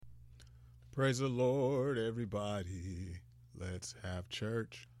Praise the Lord, everybody. Let's have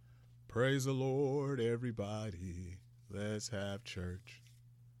church. Praise the Lord, everybody. Let's have church.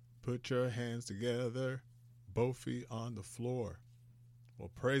 Put your hands together, both feet on the floor. Well,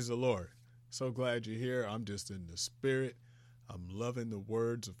 praise the Lord. So glad you're here. I'm just in the spirit. I'm loving the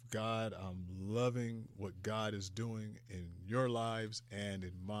words of God. I'm loving what God is doing in your lives and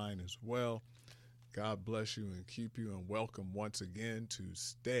in mine as well. God bless you and keep you, and welcome once again to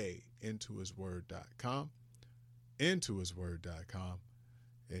stayintohisword.com, intohisword.com.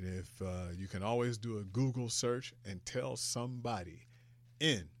 And if you can always do a Google search and tell somebody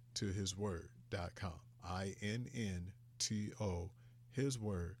intohisword.com, INNTO,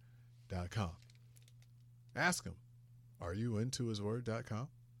 hisword.com. Ask them, are you intohisword.com?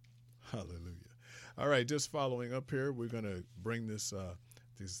 Hallelujah. All right, just following up here, we're going to bring this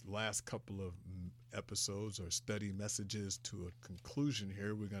these last couple of episodes or study messages to a conclusion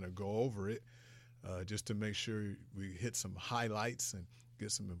here. We're going to go over it just to make sure we hit some highlights and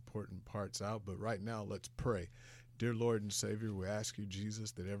get some important parts out. But right now, let's pray. Dear Lord and Savior, we ask you,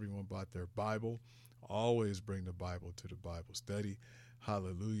 Jesus, that everyone bought their Bible. Always bring the Bible to the Bible study.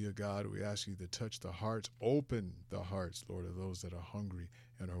 Hallelujah, God. We ask you to touch the hearts, open the hearts, Lord, of those that are hungry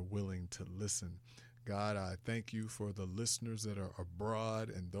and are willing to listen. God, I thank you for the listeners that are abroad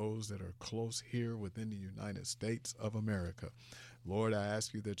and those that are close here within the United States of America. Lord, I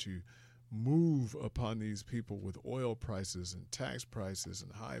ask you that you move upon these people with oil prices and tax prices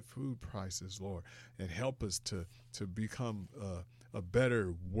and high food prices, Lord, and help us to become a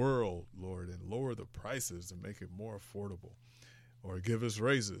better world, Lord, and lower the prices and make it more affordable. Or give us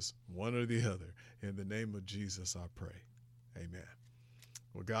raises, one or the other. In the name of Jesus, I pray. Amen.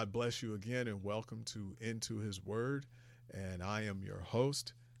 Well, God bless you again and welcome to Into His Word. And I am your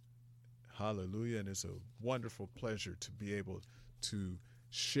host. Hallelujah. And it's a wonderful pleasure to be able to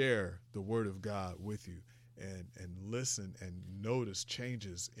share the Word of God with you and listen and notice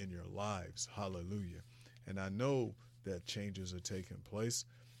changes in your lives. Hallelujah. And I know that changes are taking place.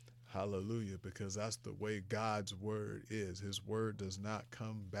 Hallelujah, because that's the way God's word is. His word does not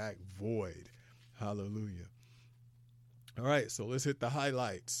come back void. Hallelujah. All right, so let's hit the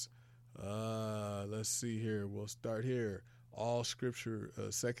highlights. Let's see here. We'll start here. All scripture,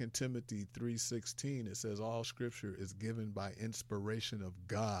 2 Timothy 3:16, it says all scripture is given by inspiration of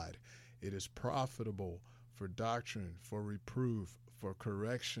God. It is profitable for doctrine, for reproof, for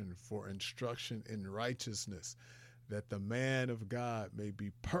correction, for instruction in righteousness, that the man of God may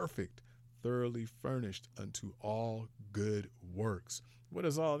be perfect, thoroughly furnished unto all good works. What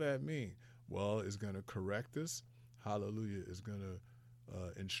does all that mean? Well, it's going to correct us. Hallelujah. It's going to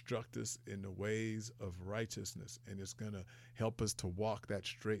instruct us in the ways of righteousness, and it's going to help us to walk that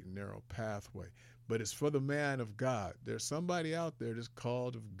straight and narrow pathway. But it's for the man of God. There's somebody out there that's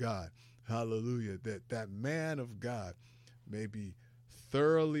called of God. Hallelujah. That man of God may be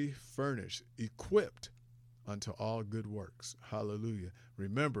thoroughly furnished, equipped unto all good works. Hallelujah.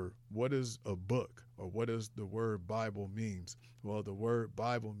 Remember, what is a book, or what does the word Bible means? Well, the word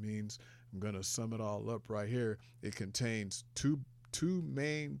Bible means, I'm going to sum it all up right here. It contains two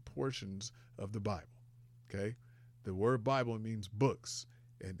main portions of the Bible. Okay? The word Bible means books.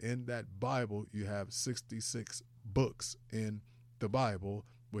 And in that Bible, you have 66 books in the Bible,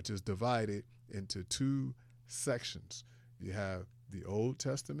 which is divided into two sections. You have the Old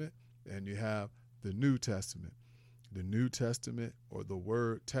Testament and you have the New Testament. The New Testament, or the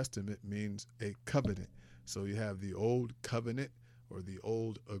word testament, means a covenant. So you have the old covenant or the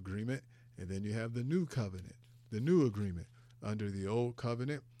old agreement, and then you have the new covenant, the new agreement. Under the old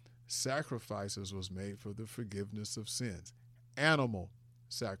covenant, sacrifices was made for the forgiveness of sins. Animal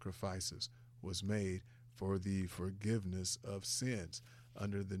sacrifices was made for the forgiveness of sins.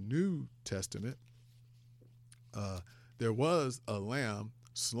 Under the New Testament, there was a lamb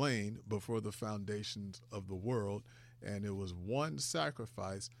slain before the foundations of the world, and it was one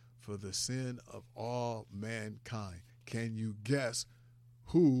sacrifice for the sin of all mankind. Can you guess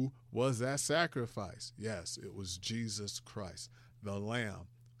who was that sacrifice? Yes, it was Jesus Christ, the Lamb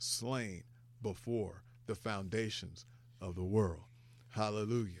slain before the foundations of the world.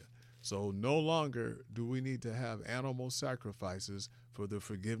 Hallelujah. So no longer do we need to have animal sacrifices for the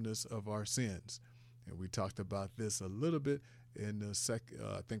forgiveness of our sins. And we talked about this a little bit in the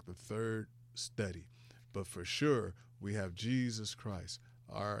the third study. But for sure, we have Jesus Christ,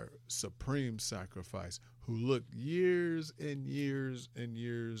 our supreme sacrifice, who looked years and years and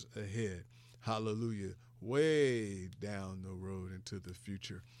years ahead. Hallelujah. Way down the road into the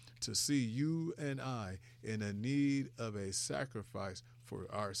future to see you and I in a need of a sacrifice for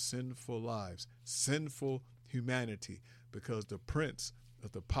our sinful lives, sinful humanity, because the prince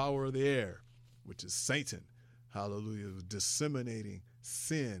of the power of the air, which is Satan. Hallelujah. Disseminating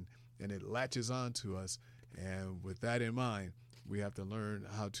sin, and it latches onto us. And with that in mind, we have to learn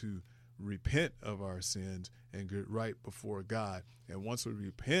how to repent of our sins and get right before God. And once we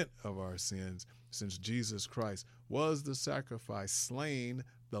repent of our sins, since Jesus Christ was the sacrifice, slain,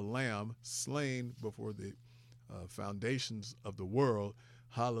 the lamb, slain before the foundations of the world,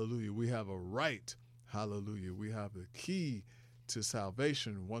 hallelujah, we have a right, hallelujah, we have the key to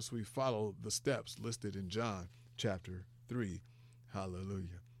salvation once we follow the steps listed in John chapter 3,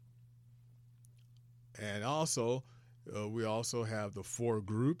 hallelujah. And also, we also have the four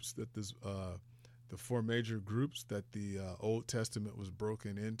groups that the four major groups that the Old Testament was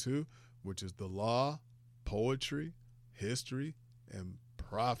broken into, which is the law, poetry, history, and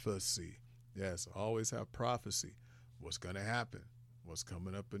prophecy. Yes, always have prophecy. What's going to happen? What's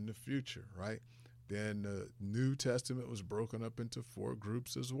coming up in the future, right? Then the New Testament was broken up into four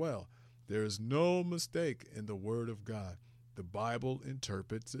groups as well. There is no mistake in the Word of God. The Bible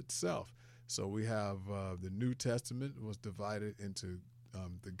interprets itself. So we have the New Testament was divided into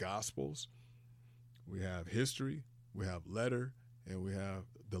the Gospels. We have history, we have letter, and we have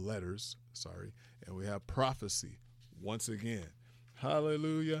the letters, and we have prophecy once again.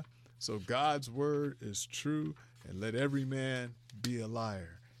 Hallelujah. So God's word is true, and let every man be a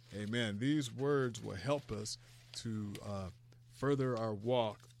liar. Amen. These words will help us to further our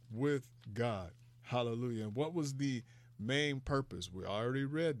walk with God. Hallelujah. And what was the main purpose? We already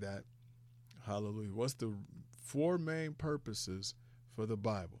read that. Hallelujah. What's the four main purposes for the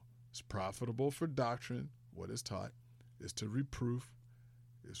Bible? It's profitable for doctrine, what is taught. It's to reproof.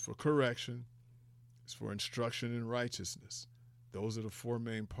 It's for correction. It's for instruction in righteousness. Those are the four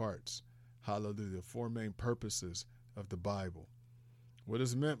main parts. Hallelujah. The four main purposes of the Bible. What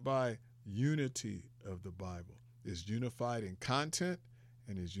is meant by unity of the Bible is unified in content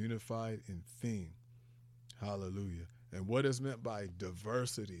and is unified in theme. Hallelujah. And what is meant by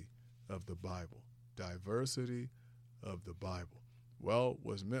diversity of the Bible? Diversity of the Bible. Well,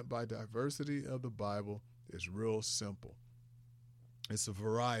 what's meant by diversity of the Bible is real simple. It's a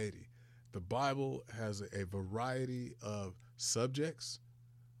variety. The Bible has a variety of subjects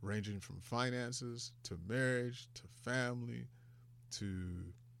ranging from finances to marriage to family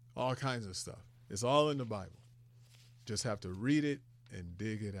to all kinds of stuff. It's all in the Bible. Just have to read it and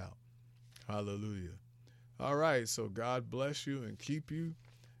dig it out. Hallelujah. All right, so God bless you and keep you.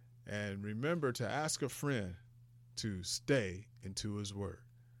 And remember to ask a friend to stay into his word.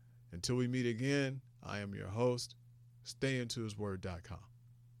 Until we meet again, I am your host, stayintohisword.com.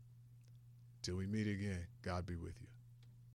 Till we meet again, God be with you.